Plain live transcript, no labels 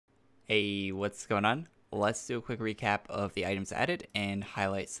Hey, what's going on? Let's do a quick recap of the items added and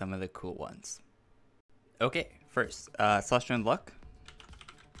highlight some of the cool ones. Okay, first, Celestial Luck.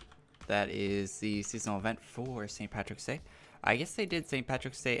 That is the seasonal event for St. Patrick's Day. I guess they did St.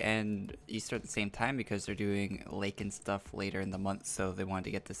 Patrick's Day and Easter at the same time because they're doing lake and stuff later in the month, so they wanted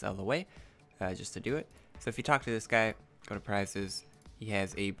to get this out of the way just to do it. So if you talk to this guy, go to prizes, he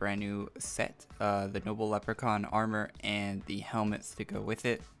has a brand new set, the Noble Leprechaun armor and the helmets to go with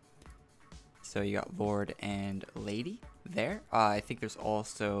it. So you got Lord and Lady there. I think there's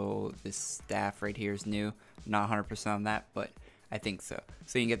also this staff right here is new. Not 100% on that, but I think so.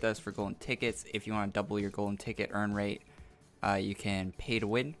 So you can get those for golden tickets. If you want to double your golden ticket earn rate, you can pay to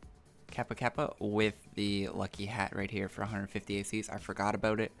win Kappa Kappa with the lucky hat right here for 150 ACs. I forgot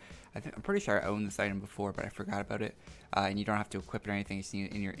about it. I'm pretty sure I owned this item before, but I forgot about it. And you don't have to equip it or anything. You just need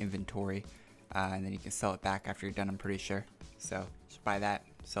it in your inventory. And then you can sell it back after you're done, I'm pretty sure. So just buy that,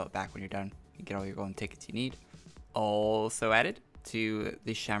 sell it back when you're done. You get all your golden tickets you need. Also added to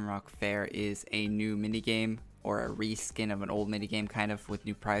the Shamrock Fair is a new minigame, or a reskin of an old minigame kind of, with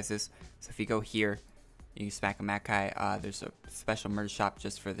new prizes. So if you go here, you can smack a Mackay. There's a special merge shop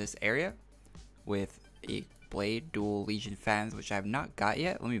just for this area with a blade, dual Legion fans, which I have not got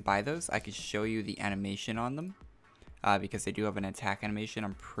yet. Let me buy those. I can show you the animation on them because they do have an attack animation,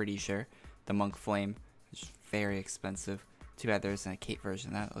 I'm pretty sure. The Monk Flame is very expensive. Too bad there isn't a cape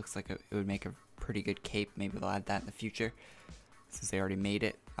version. That looks like it would make a pretty good cape. Maybe they'll add that in the future since they already made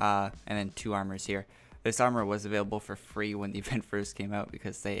it. And then 2 armors here. This armor was available for free when the event first came out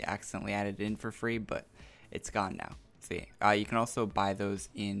because they accidentally added it in for free, but it's gone now. So you can also buy those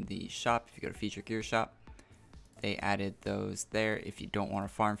in the shop. If you go to Feature Gear Shop, they added those there. If you don't want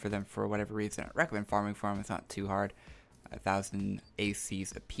to farm for them for whatever reason, I recommend farming for them. It's not too hard. 1,000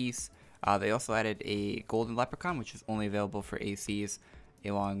 ACs a piece. They also added a golden leprechaun, which is only available for ACs,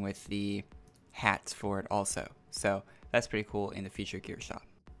 along with the hats for it also. So that's pretty cool in the Feature Gear Shop.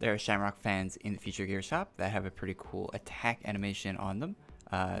 There are Shamrock fans in the Feature Gear Shop that have a pretty cool attack animation on them.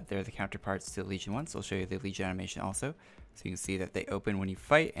 They're the counterparts to the Legion ones, so I'll show you the Legion animation also. So you can see that they open when you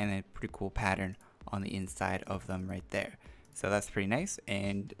fight, and a pretty cool pattern on the inside of them right there. So that's pretty nice.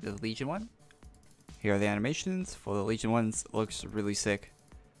 And the Legion one, here are the animations for the Legion ones. Looks really sick.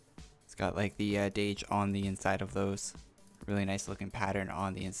 It's got like the Dage on the inside of those. Really nice looking pattern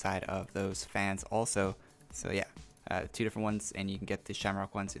on the inside of those fans also. So yeah, 2 different ones, and you can get the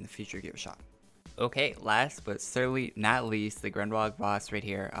Shamrock ones in the Feature Gear Shop. Okay, last but certainly not least, the Grundwog boss right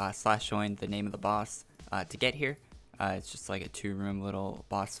here. Slash join the name of the boss to get here. It's just like a 2-room little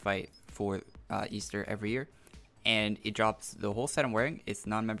boss fight for Easter every year. And it drops the whole set I'm wearing. It's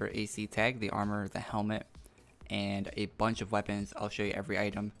non-member AC tag, the armor, the helmet, and a bunch of weapons. I'll show you every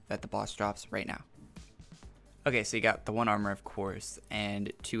item that the boss drops right now. Okay, so you got the 1 armor, of course,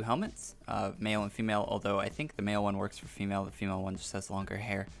 and 2 helmets, male and female, although I think the male one works for female. The female one just has longer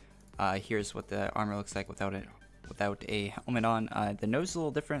hair. Here's what the armor looks like without a helmet on. The nose is a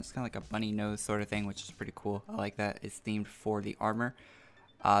little different. It's kind of like a bunny nose sort of thing, which is pretty cool. I like that. It's themed for the armor.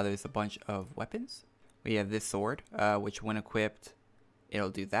 There's a bunch of weapons. We have this sword, which when equipped, it'll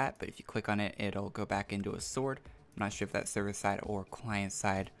do that, but if you click on it, it'll go back into a sword. I'm not sure if that's server side or client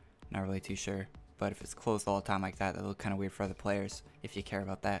side. Not really too sure. But if it's closed all the time like that, that'll look kind of weird for other players if you care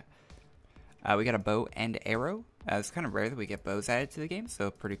about that. We got a bow and arrow. It's kind of rare that we get bows added to the game,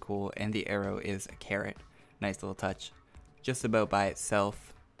 so pretty cool. And the arrow is a carrot. Nice little touch. Just the bow by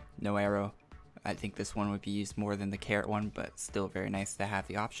itself, no arrow. I think this one would be used more than the carrot one, but still very nice to have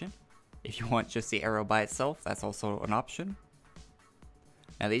the option. If you want just the arrow by itself, that's also an option.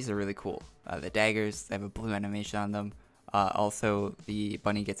 Now these are really cool. The daggers, they have a blue animation on them. Also, the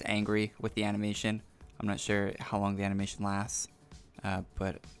bunny gets angry with the animation. I'm not sure how long the animation lasts,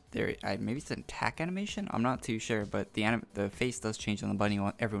 but maybe it's an attack animation. I'm not too sure, but the face does change on the bunny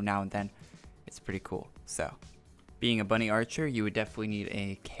every now and then. It's pretty cool. So, being a bunny archer, you would definitely need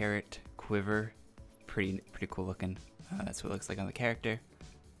a carrot quiver. Pretty cool looking. That's what it looks like on the character.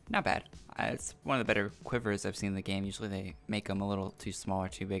 Not bad. It's one of the better quivers I've seen in the game. Usually they make them a little too small or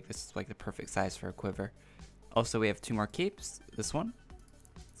too big. This is like the perfect size for a quiver. Also, we have 2 more capes. This one,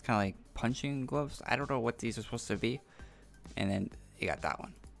 it's kind of like punching gloves. I don't know what these are supposed to be. And then you got that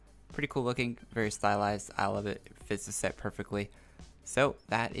one. Pretty cool looking, very stylized. I love it. It fits the set perfectly. So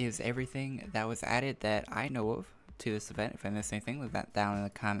that is everything that was added that I know of to this event. If I missed anything, leave that down in the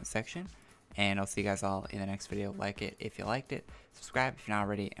comment section. And I'll see you guys all in the next video. Like it if you liked it. Subscribe if you're not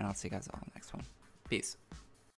already. And I'll see you guys all in the next one. Peace.